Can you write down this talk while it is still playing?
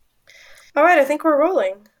All right, I think we're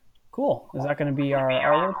rolling. Cool. Is that going to be our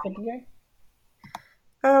R word for today?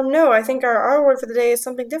 No, I think our R word for the day is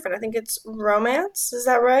something different. I think it's romance. Is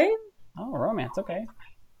that right? Oh, romance. Okay.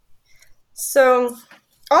 So,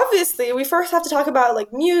 obviously, we first have to talk about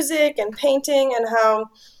like music and painting and how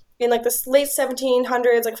in like the late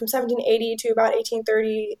 1700s, like from 1780 to about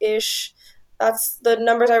 1830-ish, that's the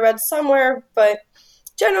numbers I read somewhere, but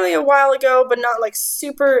generally a while ago, but not like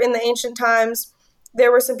super in the ancient times.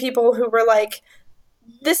 There were some people who were like,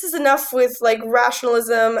 this is enough with like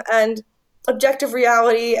rationalism and objective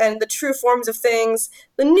reality and the true forms of things.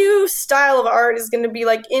 The new style of art is going to be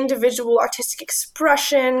like individual artistic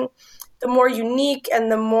expression. The more unique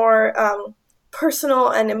and the more personal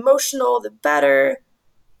and emotional, the better.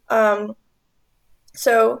 Um,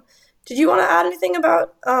 so, did you want to add anything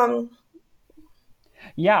about?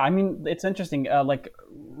 Yeah, I mean, it's interesting. Like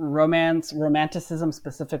romanticism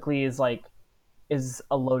specifically is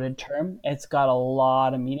a loaded term. It's got a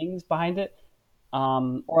lot of meanings behind it,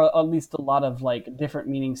 or at least a lot of like different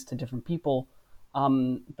meanings to different people.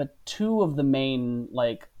 But two of the main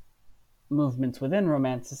like movements within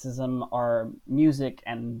romanticism are music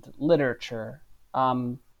and literature.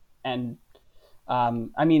 And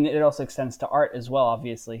I mean, it also extends to art as well,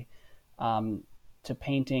 obviously, um, to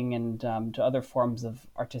painting and to other forms of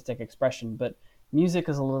artistic expression. But music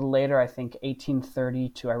is a little later, I think 1830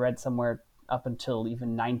 to, I read somewhere, up until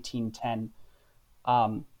even 1910.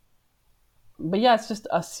 Um, but yeah, it's just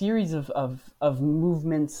a series of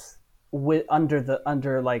movements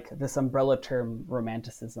under like this umbrella term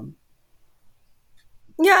romanticism.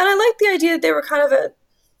 Yeah, and I like the idea that they were kind of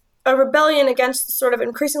a rebellion against the sort of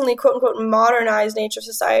increasingly quote unquote modernized nature of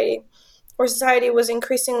society, where society was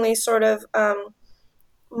increasingly sort of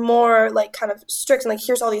more like kind of strict and like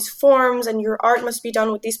here's all these forms and your art must be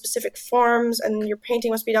done with these specific forms and your painting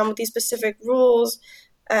must be done with these specific rules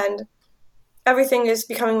and everything is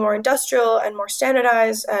becoming more industrial and more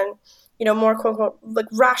standardized and more quote unquote like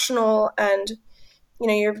rational and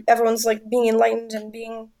you're everyone's like being enlightened and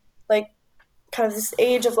being like kind of this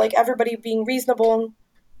age of like everybody being reasonable.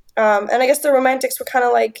 And I guess the romantics were kind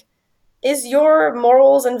of like, is your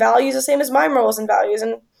morals and values the same as my morals and values?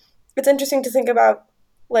 And it's interesting to think about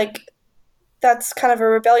like that's kind of a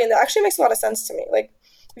rebellion that actually makes a lot of sense to me. Like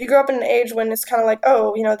if you grow up in an age when it's kind of like,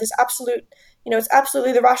 oh, this absolute, it's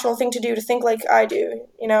absolutely the rational thing to do to think like I do,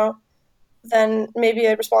 then maybe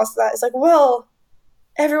a response to that is like, well,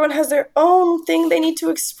 everyone has their own thing they need to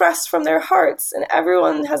express from their hearts, and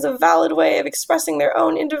everyone has a valid way of expressing their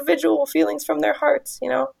own individual feelings from their hearts.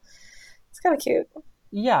 It's kind of cute.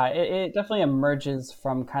 Yeah, it definitely emerges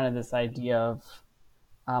from kind of this idea of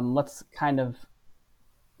let's kind of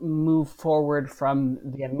move forward from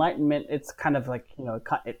the Enlightenment. It's kind of like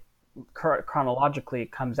it chronologically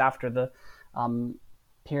it comes after the um,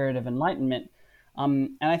 period of Enlightenment,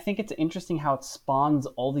 and I think it's interesting how it spawns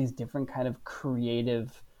all these different kind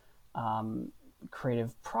of um,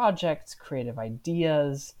 creative projects, creative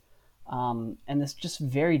ideas, and it's just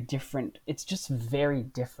very different. It's just very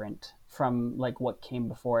different from like what came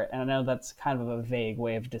before it. And I know that's kind of a vague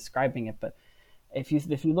way of describing it, but if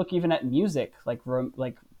you look even at music, like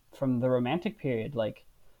from the Romantic period, like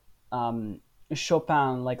um,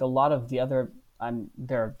 Chopin, like a lot of the other,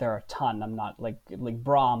 there are a ton. I'm not like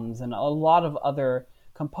Brahms and a lot of other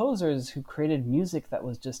composers who created music that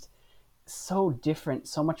was just so different,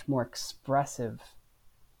 so much more expressive,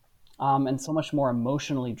 and so much more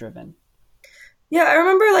emotionally driven. Yeah, I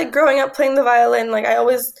remember like growing up playing the violin, like I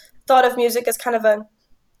always thought of music as kind of a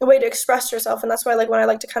way to express yourself, and that's why like when I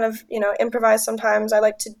like to kind of improvise sometimes, I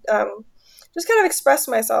like to just kind of express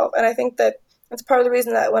myself, and I think that that's part of the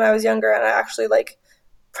reason that when I was younger and I actually like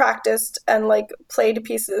practiced and like played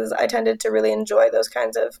pieces, I tended to really enjoy those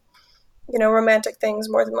kinds of romantic things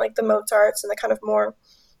more than like the Mozarts and the kind of more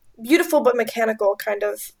beautiful but mechanical kind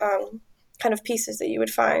of pieces that you would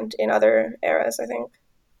find in other eras, I think.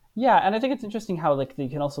 Yeah, and I think it's interesting how like you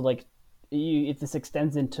can also like if this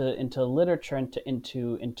extends into literature and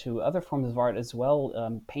into other forms of art as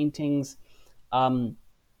well, paintings, um,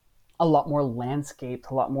 a lot more landscape,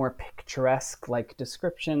 a lot more picturesque like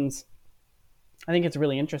descriptions. I think it's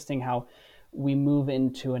really interesting how we move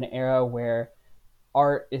into an era where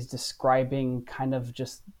art is describing kind of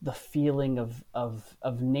just the feeling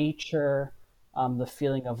of nature, the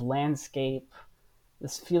feeling of landscape,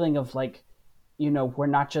 this feeling of like we're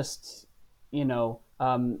not just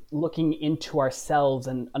looking into ourselves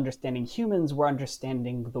and understanding humans, we're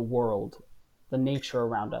understanding the world, the nature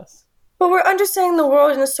around us. But we're understanding the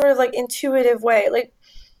world in a sort of like intuitive way. Like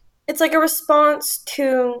it's like a response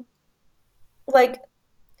to like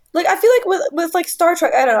I feel like with like Star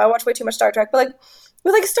Trek. I don't know. I watch way too much Star Trek, but like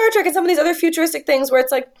with like Star Trek and some of these other futuristic things where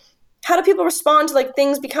it's like, how do people respond to like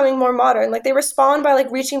things becoming more modern? Like they respond by like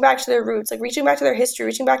reaching back to their roots, like reaching back to their history,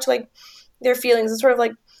 reaching back to like their feelings, and sort of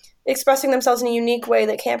like expressing themselves in a unique way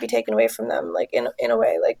that can't be taken away from them. Like in a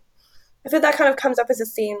way, like I feel that kind of comes up as a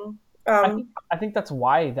theme. I think that's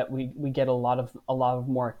why that we get a lot of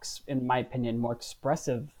more, in my opinion, more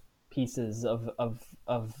expressive pieces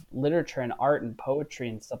of literature and art and poetry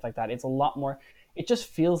and stuff like that. It's a lot more. It just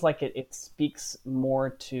feels like it speaks more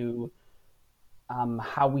to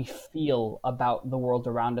how we feel about the world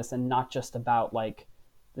around us, and not just about like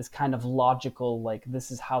this kind of logical, like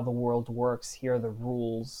this is how the world works. Here are the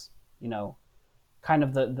rules. You know, kind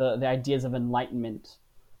of the ideas of enlightenment.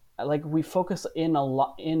 Like we focus in a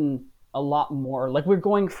lot more. Like we're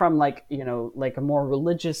going from like, you know, like a more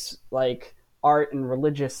religious like art and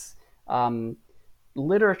religious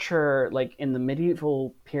literature like in the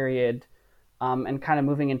medieval period, and kind of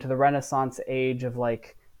moving into the Renaissance age of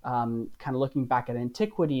like kind of looking back at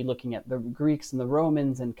antiquity, looking at the Greeks and the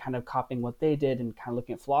Romans and kind of copying what they did and kind of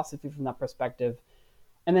looking at philosophy from that perspective.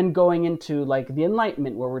 And then going into like the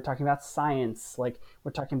Enlightenment, where we're talking about science, like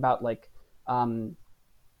we're talking about like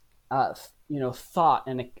you know, thought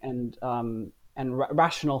and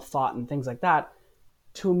rational thought and things like that,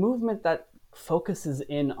 to a movement that focuses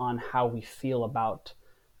in on how we feel about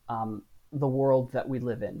the world that we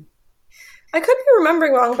live in. I could be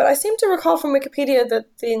remembering wrong, but I seem to recall from Wikipedia that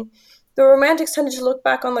the Romantics tended to look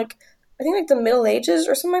back on like, I think like the Middle Ages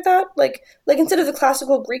or something like that. Like instead of the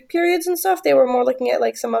classical Greek periods and stuff, they were more looking at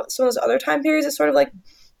like some of those other time periods as sort of like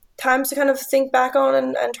times to kind of think back on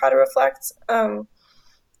and try to reflect,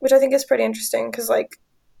 which I think is pretty interesting because like,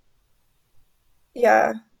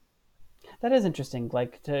 yeah. That is interesting.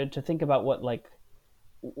 Like to think about what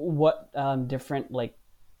different like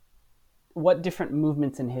what different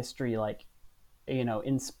movements in history, like, you know,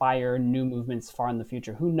 inspire new movements far in the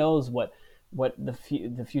future. Who knows what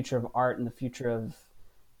the future of art and the future of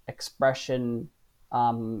expression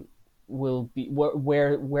will be,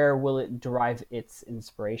 where will it derive its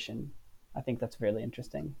inspiration. I think that's really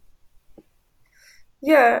interesting.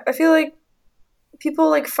 Yeah, I feel like people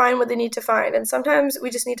like find what they need to find, and sometimes we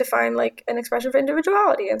just need to find like an expression for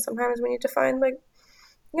individuality, and sometimes we need to find like,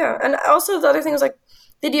 yeah. And also the other thing is like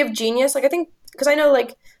the idea of genius. Like I think, because I know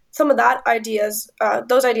like some of that ideas,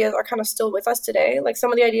 those ideas are kind of still with us today. Like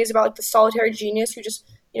some of the ideas about like the solitary genius who just,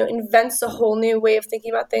 you know, invents a whole new way of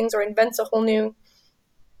thinking about things, or invents a whole new,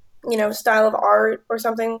 you know, style of art or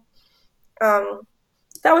something.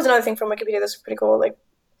 That was another thing from Wikipedia that's pretty cool. Like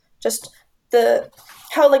just the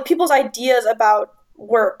how like people's ideas about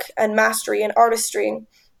work and mastery and artistry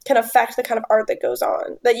can affect the kind of art that goes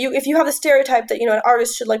on. That you, if you have the stereotype that, you know, an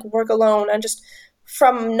artist should like work alone and just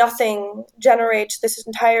from nothing generate this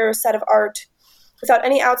entire set of art without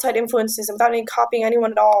any outside influences and without any copying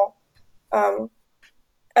anyone at all. And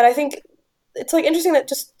I think it's like interesting that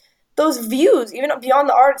just those views, even beyond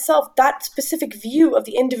the art itself, that specific view of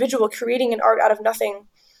the individual creating an art out of nothing,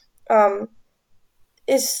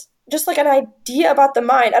 is just like an idea about the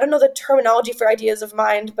mind. I don't know the terminology for ideas of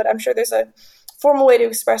mind, but I'm sure there's a formal way to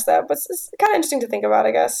express that. But it's kind of interesting to think about,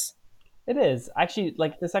 I guess. It is actually,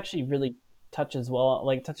 like, this actually really touches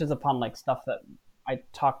upon like stuff that I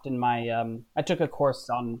talked in my I took a course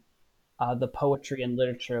on the poetry and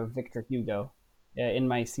literature of Victor Hugo in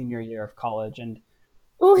my senior year of college. And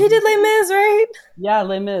Oh, he did Les Mis, right? yeah,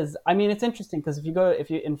 Les Mis. I mean, it's interesting because if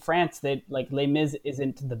you in France, they like Les Mis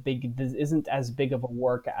isn't as big of a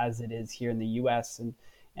work as it is here in the U.S. and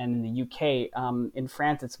in the U.K. In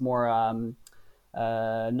France, it's more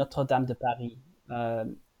Notre Dame de Paris,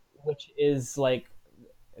 which is like,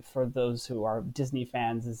 for those who are Disney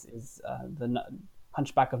fans, is the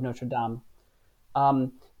Hunchback of Notre Dame.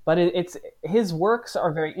 But it's his works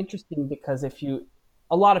are very interesting because if you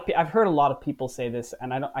I've heard a lot of people say this,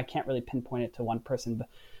 and I can't really pinpoint it to one person, but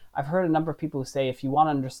I've heard a number of people who say if you want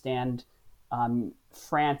to understand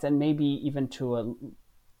France, and maybe even to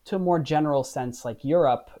a more general sense like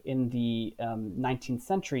Europe in the 19th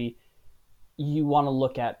century, you want to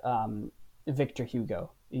look at Victor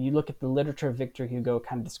Hugo. You look at the literature of Victor Hugo,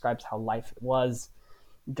 kind of describes how life was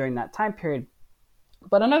during that time period.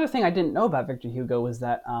 But another thing I didn't know about Victor Hugo was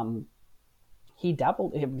that he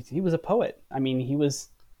was a poet. I mean, he was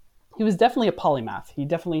definitely a polymath. He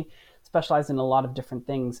definitely specialized in a lot of different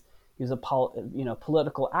things. He was a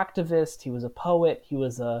political activist. He was a poet. He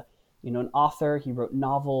was an author. He wrote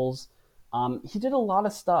novels. He did a lot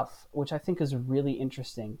of stuff, which I think is really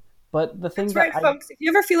interesting. But the thing That's right, folks. If you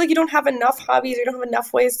ever feel like you don't have enough hobbies, or you don't have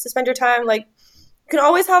enough ways to spend your time, like, you can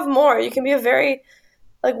always have more. You can be a very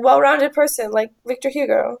like well-rounded person, like Victor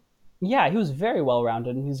Hugo. Yeah, he was very well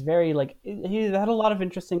rounded, and he's very like he had a lot of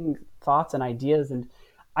interesting thoughts and ideas. And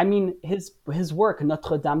I mean, his work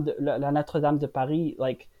Notre Dame de La Notre Dame de Paris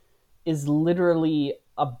like is literally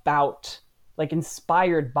about like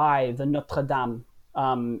inspired by the Notre Dame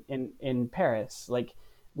in Paris. Like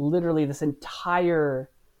literally, this entire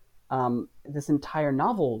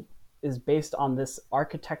novel is based on this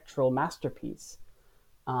architectural masterpiece.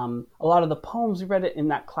 A lot of the poems we read it in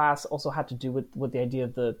that class also had to do with the idea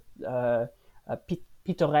of the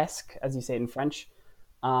pittoresque, as you say it in French,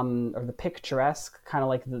 or the picturesque, kind of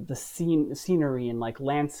like the scenery and like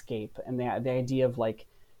landscape, and the idea of like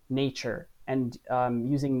nature and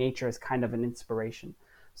using nature as kind of an inspiration.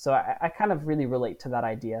 So I kind of really relate to that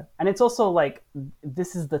idea, and it's also like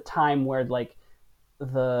this is the time where like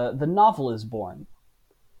the novel is born.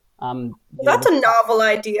 That's a novel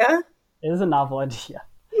idea. It is a novel idea.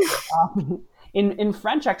 In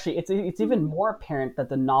French, actually, it's even more apparent that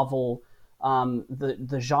the novel,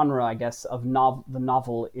 the genre, I guess, of the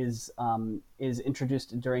novel is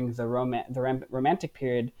introduced during the Romantic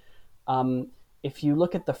period. If you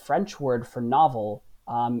look at the French word for novel,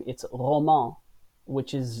 it's roman,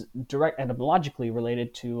 which is direct etymologically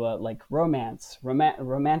related to like romance,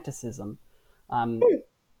 romanticism.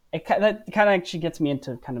 That kind of actually gets me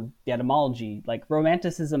into kind of the etymology. Like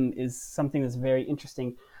romanticism is something that's very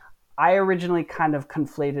interesting. I originally kind of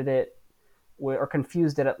conflated it or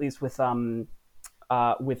confused it at least with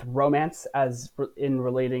romance as in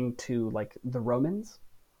relating to like the Romans.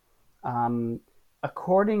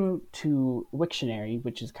 According to Wiktionary,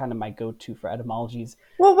 which is kind of my go-to for etymologies.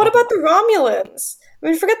 Well, what about the Romulans? I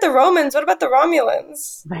mean, forget the Romans. What about the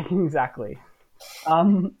Romulans? Exactly.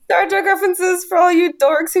 Star Trek references for all you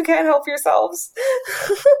dorks who can't help yourselves.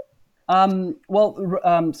 So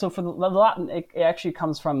for the Latin, it actually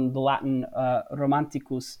comes from the Latin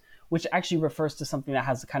romanticus, which actually refers to something that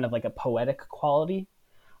has kind of like a poetic quality.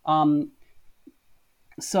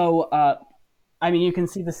 I mean, you can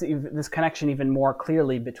see this connection even more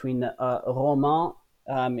clearly between roman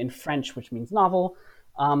in French, which means novel.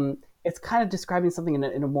 It's kind of describing something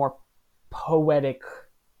in a more poetic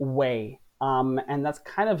way. And that's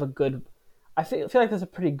kind of a good. I feel like that's a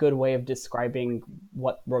pretty good way of describing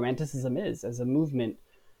what Romanticism is as a movement,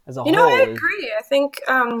 as a whole. I agree. I think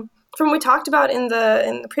from what we talked about in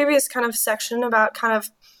the previous kind of section about kind of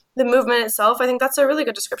the movement itself, I think that's a really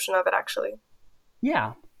good description of it, actually.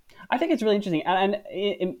 Yeah, I think it's really interesting, and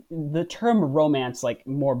the term romance, like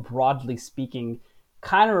more broadly speaking,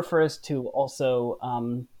 kind of refers to also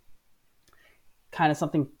kind of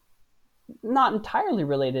something not entirely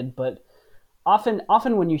related, but often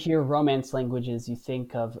when you hear Romance languages, you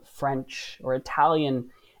think of French or Italian,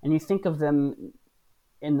 and you think of them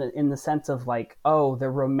in the sense of like, oh,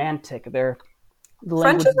 they're romantic. They're the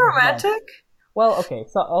French is romantic? Well, okay,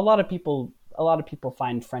 so a lot of people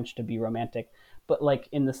find French to be romantic, but like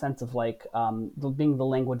in the sense of like being the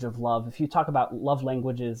language of love. If you talk about love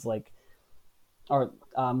languages, like, or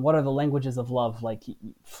what are the languages of love? Like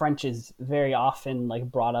French is very often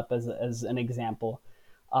like brought up as an example.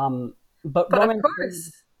 But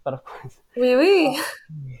of course, oui, oui.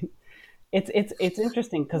 It's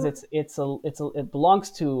interesting because it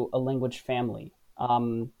belongs to a language family.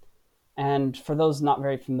 And for those not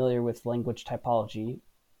very familiar with language typology,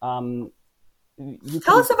 tell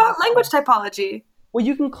us about language typology. Well,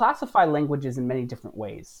 you can classify languages in many different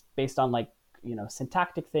ways based on like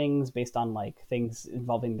syntactic things, based on like things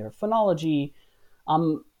involving their phonology.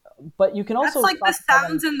 But you can also that's like the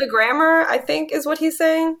sounds in the grammar, I think, is what he's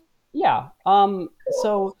saying. Yeah.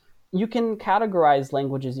 So you can categorize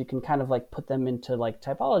languages. You can kind of like put them into like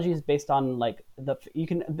typologies based on like you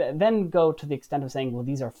can then go to the extent of saying, well,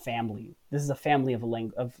 these are family. This is a family of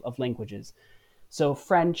languages. So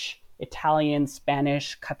French, Italian,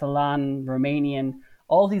 Spanish, Catalan, Romanian,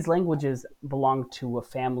 all these languages belong to a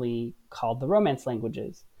family called the Romance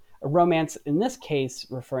languages. A Romance, in this case,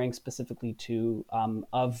 referring specifically to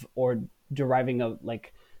of or deriving of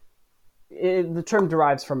like. The term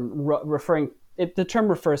derives from the term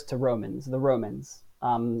refers to Romans, the Romans.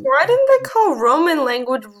 Why didn't they call Roman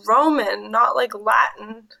language Roman, not like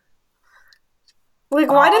Latin? Like,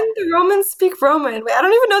 why didn't the Romans speak Roman? Wait, I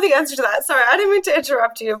don't even know the answer to that. Sorry, I didn't mean to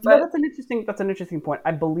interrupt you. But no, that's an interesting point.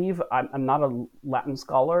 I believe I'm not a Latin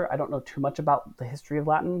scholar. I don't know too much about the history of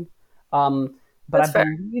Latin, but that's I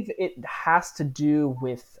believe it has to do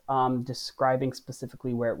with describing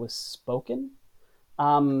specifically where it was spoken.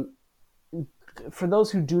 For those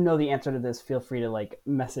who do know the answer to this, feel free to like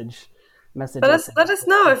message. Let us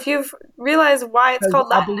know if you've realized why it's called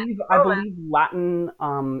Latin. I believe Latin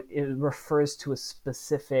it refers to a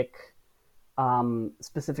specific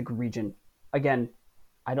region. Again,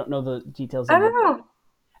 I don't know the details I of don't the. know.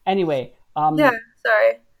 Anyway, Yeah,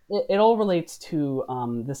 sorry. it all relates to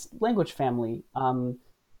this language family.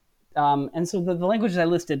 And so the languages I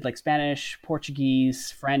listed, like Spanish,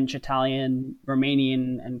 Portuguese, French, Italian,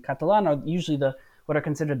 Romanian, and Catalan, are usually the what are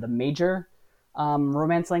considered the major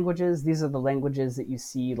Romance languages. These are the languages that you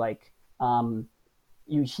see like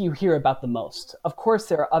you hear about the most. Of course,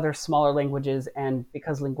 there are other smaller languages, and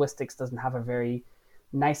because linguistics doesn't have a very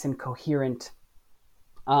nice and coherent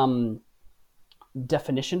um,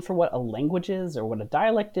 definition for what a language is or what a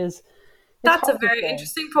dialect is, it's That's a hard to very say.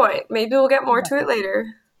 interesting point. Maybe we'll get more to it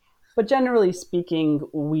later. But generally speaking,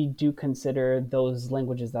 we do consider those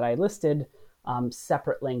languages that I listed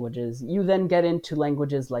separate languages. You then get into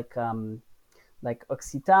languages like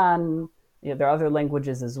Occitan. You know, there are other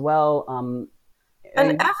languages as well.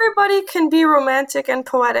 And everybody can be romantic and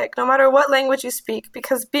poetic, no matter what language you speak,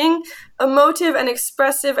 because being emotive and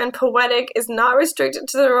expressive and poetic is not restricted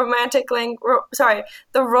to the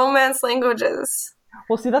the Romance languages.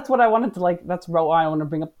 well, see, that's what I wanted to like. That's why I want to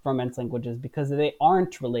bring up Romance languages because they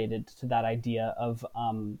aren't related to that idea of.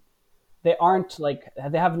 They aren't like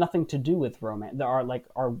they have nothing to do with romance. There are like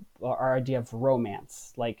our idea of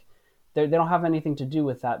romance. Like they don't have anything to do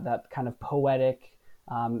with that kind of poetic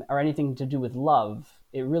or anything to do with love.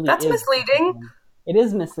 It really That's is. misleading. It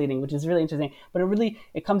is misleading, which is really interesting. But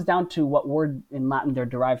it comes down to what word in Latin they're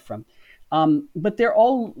derived from. But they're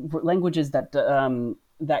all languages that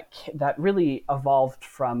really evolved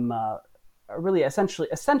from really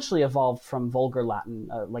essentially evolved from Vulgar Latin,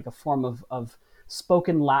 like a form of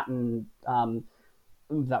spoken Latin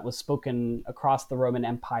that was spoken across the Roman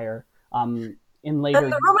Empire. In later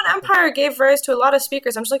And the Roman Empire gave rise to a lot of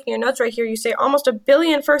speakers. I'm just looking at your notes right here. You say almost 1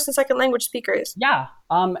 billion first and second language speakers. Yeah,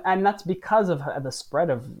 and that's because of the spread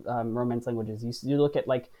of Romance languages. You look at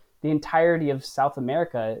like the entirety of South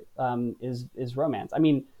America is Romance. I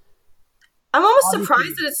mean, I'm almost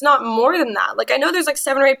surprised that it's not more than that. Like, I know there's like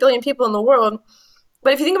 7 or 8 billion people in the world,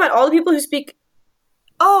 but if you think about all the people who speak,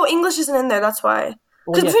 oh, English isn't in there. That's why.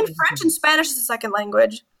 Because yes, between French and Spanish is a second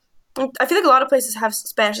language. I feel like a lot of places have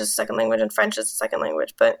Spanish as a second language and French as a second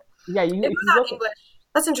language, but yeah, it was not English.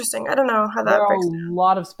 That's interesting. I don't know how that there are breaks a down.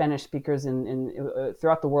 lot of Spanish speakers in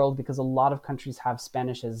throughout the world because a lot of countries have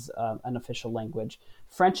Spanish as an official language.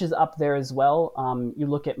 French is up there as well. You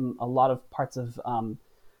look at a lot of parts of um,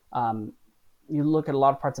 you look at a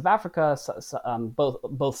lot of parts of Africa,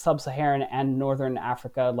 both sub-Saharan and northern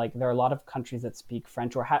Africa. Like there are a lot of countries that speak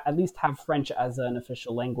French or at least have French as an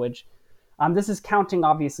official language. This is counting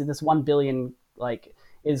obviously this 1 billion like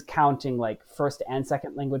is counting like first and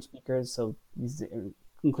second language speakers. So these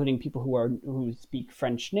including people who speak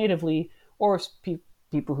French natively or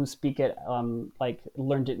people who speak it like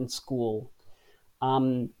learned it in school.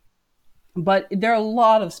 Um, but there are a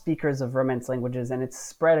lot of speakers of Romance languages, and it's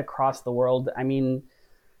spread across the world. I mean,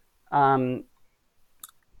 um,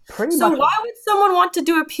 pretty So much. why would someone want to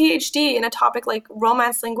do a PhD in a topic like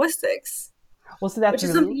Romance linguistics? Well, so that's Which is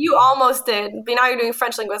really something you almost did. But now you're doing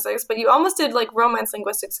French linguistics, but you almost did like Romance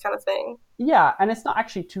linguistics kind of thing. yeah, and it's not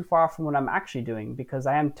actually too far from what I'm actually doing because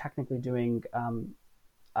I am technically doing.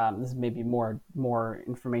 This is maybe more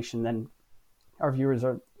information than our viewers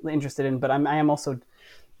are interested in, but I am also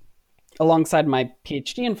alongside my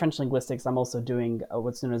PhD in French linguistics, I'm also doing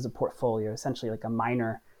what's known as a portfolio, essentially like a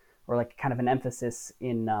minor or like kind of an emphasis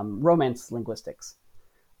in Romance linguistics.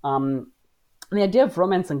 And the idea of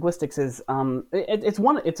Romance linguistics is it's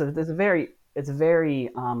a very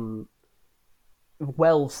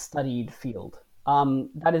well studied field.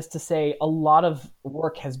 That is to say, a lot of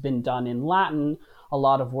work has been done in Latin, a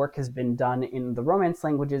lot of work has been done in the Romance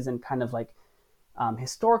languages, and kind of like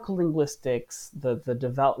historical linguistics, the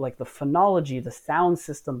develop like the phonology, the sound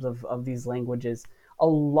systems of these languages. A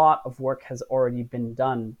lot of work has already been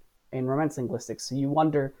done in Romance linguistics. So you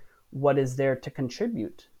wonder what is there to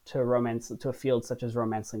contribute to a field such as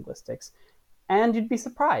Romance linguistics, and you'd be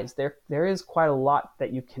surprised. There is quite a lot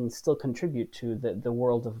that you can still contribute to the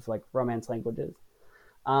world of like Romance languages.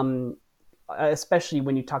 Um, Especially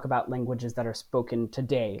when you talk about languages that are spoken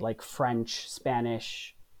today, like French,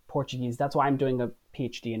 Spanish, Portuguese. That's why I'm doing a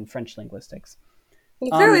PhD in French linguistics.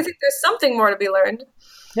 You clearly think there's something more to be learned.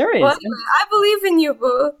 There is. Well, anyway, I believe in you,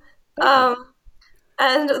 Boo.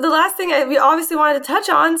 And the last thing we obviously wanted to touch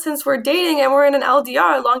on, since we're dating and we're in an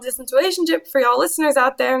LDR, long distance relationship, for y'all listeners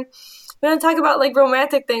out there, we're going to talk about like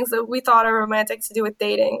romantic things that we thought are romantic to do with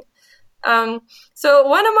dating. So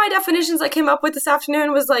one of my definitions I came up with this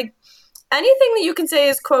afternoon was like anything that you can say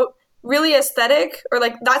is, quote, really aesthetic, or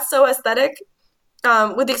like that's so aesthetic,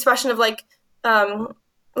 with the expression of like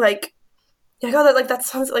yeah, God, that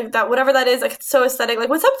sounds like that, whatever that is, like it's so aesthetic. Like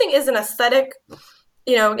when something is an aesthetic,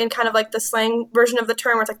 in kind of like the slang version of the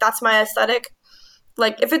term where it's like, that's my aesthetic.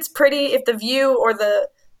 Like if it's pretty, if the view or the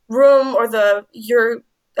room or your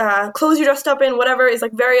clothes you dressed up in, whatever, is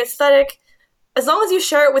like very aesthetic, as long as you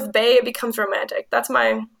share it with Bae, it becomes romantic.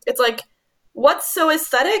 It's like, what's so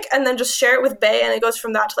aesthetic, and then just share it with Bae, and it goes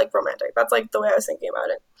from that to like romantic. That's like the way I was thinking about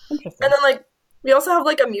it. Interesting. And then like we also have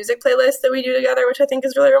like a music playlist that we do together, which I think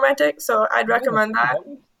is really romantic. So I'd recommend that.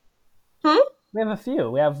 We have a few.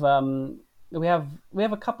 We have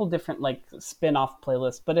a couple different like spin-off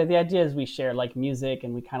playlists, but the idea is we share like music,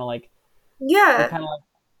 and we kind of like Yeah,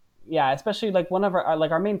 yeah, especially like one of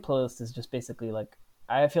our main playlist is just basically like,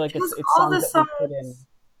 I feel like it's all songs the that we put in, songs.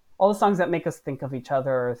 all the songs that make us think of each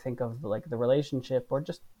other, or think of like the relationship, or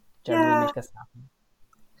just generally Yeah, make us happy.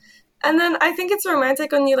 and then I think it's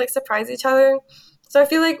romantic when you like surprise each other. So I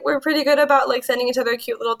feel like we're pretty good about like sending each other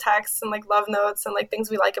cute little texts and like love notes and like things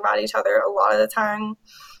we like about each other a lot of the time.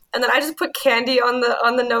 And then I just put candy on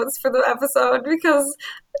the notes for the episode because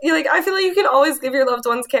you like I feel like you can always give your loved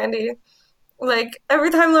ones candy. Like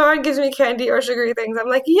every time Lauren gives me candy or sugary things, I'm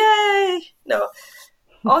like, yay! No.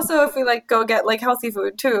 Also, if we like go get like healthy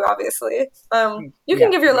food too, obviously, you can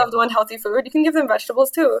Yeah, give your loved one healthy food. You can give them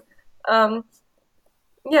vegetables too. Um,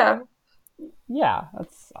 yeah. yeah,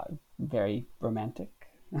 that's very romantic.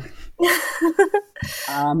 And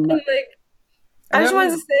um, like, I I just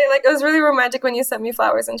wanted to remember. say, like, it was really romantic when you sent me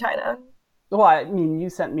flowers in China. Well, I mean, you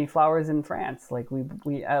sent me flowers in France. Like I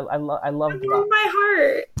It loved that. warmed my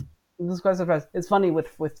heart. It was quite surprised. It's funny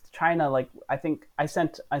with China. Like I think I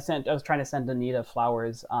was trying to send Anita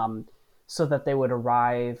flowers, so that they would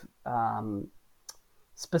arrive,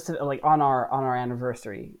 specific like on our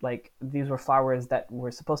anniversary. Like these were flowers that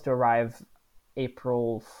were supposed to arrive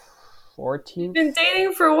April We've 14th. been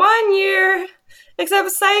dating for 1 year. Except,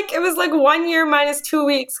 psych, it was like 1 year minus 2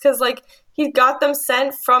 weeks because, like, he got them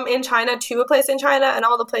sent from in China to a place in China, and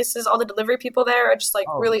all the delivery people there are just, like,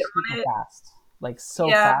 Oh, really super on it. fast. Like so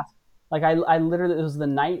Yeah. fast. Like I literally, it was the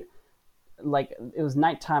night, like it was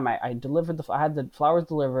nighttime. I delivered I had the flowers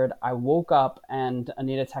delivered. I woke up and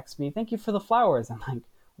Anita texted me, "Thank you for the flowers." I'm like,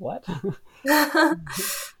 "What?"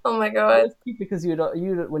 Oh my It god. was cute because you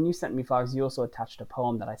when you sent me flowers, you also attached a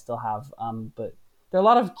poem that I still have. But there are a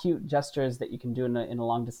lot of cute gestures that you can do in a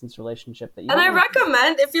long distance relationship that you And don't I really.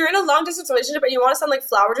 recommend if you're in a long distance relationship and you want to send like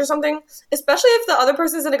flowers or something, especially if the other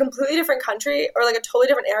person's in a completely different country or like a totally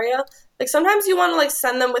different area, like sometimes you want to like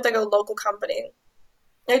send them with like a local company.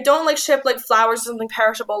 Like don't like ship like flowers or something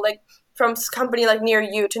perishable like from company like near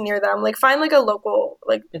you to near them. Like find like a local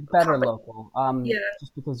like It's better company. local. Yeah.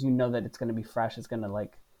 Just because you know that it's going to be fresh, it's going to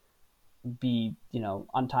like be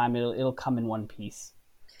on time. It'll come in one piece.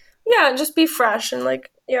 Yeah, and just be fresh and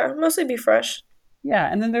like yeah, mostly be fresh.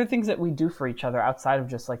 Yeah, and then there are things that we do for each other outside of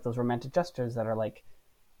just like those romantic gestures that are like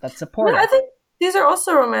that Yeah, support I us. think these are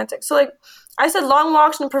also romantic. So like I said long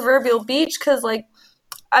walks on the proverbial beach because like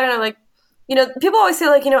I don't know, like, people always say,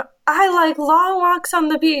 like, I like long walks on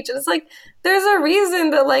the beach. And it's like, there's a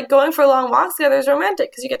reason that, like, going for long walks together is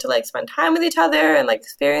romantic because you get to, like, spend time with each other and, like,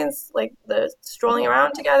 experience, like, the strolling Yeah,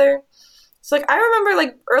 around together. So, like, I remember,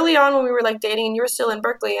 like, early on when we were, like, dating and you were still in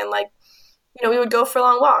Berkeley and, like, we would go for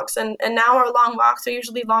long walks. And now our long walks are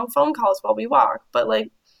usually long phone calls while we walk. But,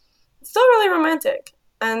 like, it's still really romantic.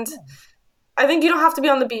 And I think you don't have to be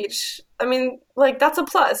on the beach. I mean, like that's a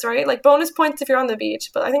plus, right? Like bonus points if you're on the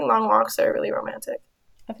beach, but I think long walks are really romantic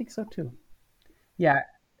I think so too. Yeah,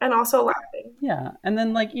 and also laughing. yeah, and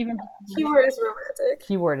then like even Keyword is romantic.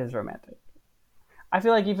 keyword is romantic. I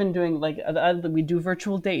feel like even doing like we do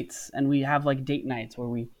virtual dates, and we have like date nights where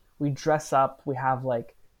we dress up. We have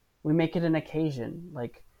like we make it an occasion.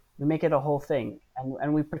 Like we make it a whole thing,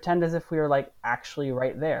 and we pretend as if we are like actually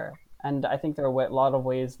right there. And I think there are a lot of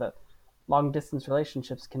ways that long distance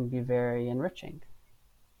relationships can be very enriching.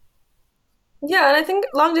 Yeah, and I think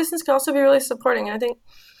long distance can also be really supporting. And I think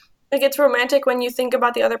like it's romantic when you think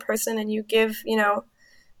about the other person and you give,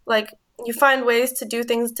 like you find ways to do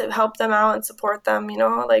things to help them out and support them.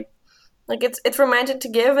 Like it's romantic to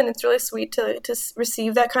give, and it's really sweet to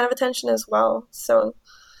receive that kind of attention as well. So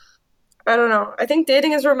I don't know. I think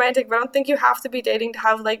dating is romantic, but I don't think you have to be dating to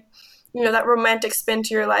have like that romantic spin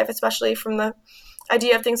to your life, especially from the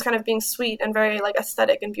idea of things kind of being sweet and very like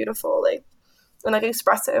aesthetic and beautiful, like and like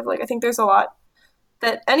expressive. Like I think there's a lot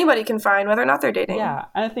that anybody can find, whether or not they're dating. Yeah,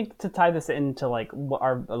 and I think to tie this into like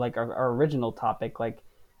our original topic, like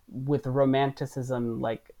with romanticism,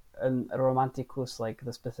 like romanticus, like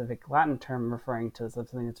the specific Latin term referring to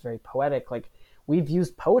something that's very poetic. Like we've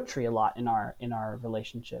used poetry a lot in our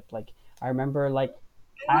relationship. Like I remember, like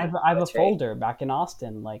I like I have a poetry. folder back in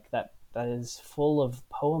Austin, like that is full of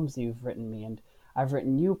poems you've written me, and I've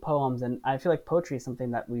written new poems, and I feel like poetry is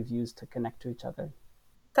something that we've used to connect to each other.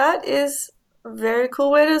 That is a very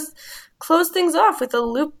cool way to close things off with a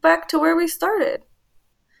loop back to where we started.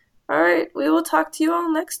 All right, we will talk to you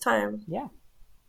all next time. Yeah.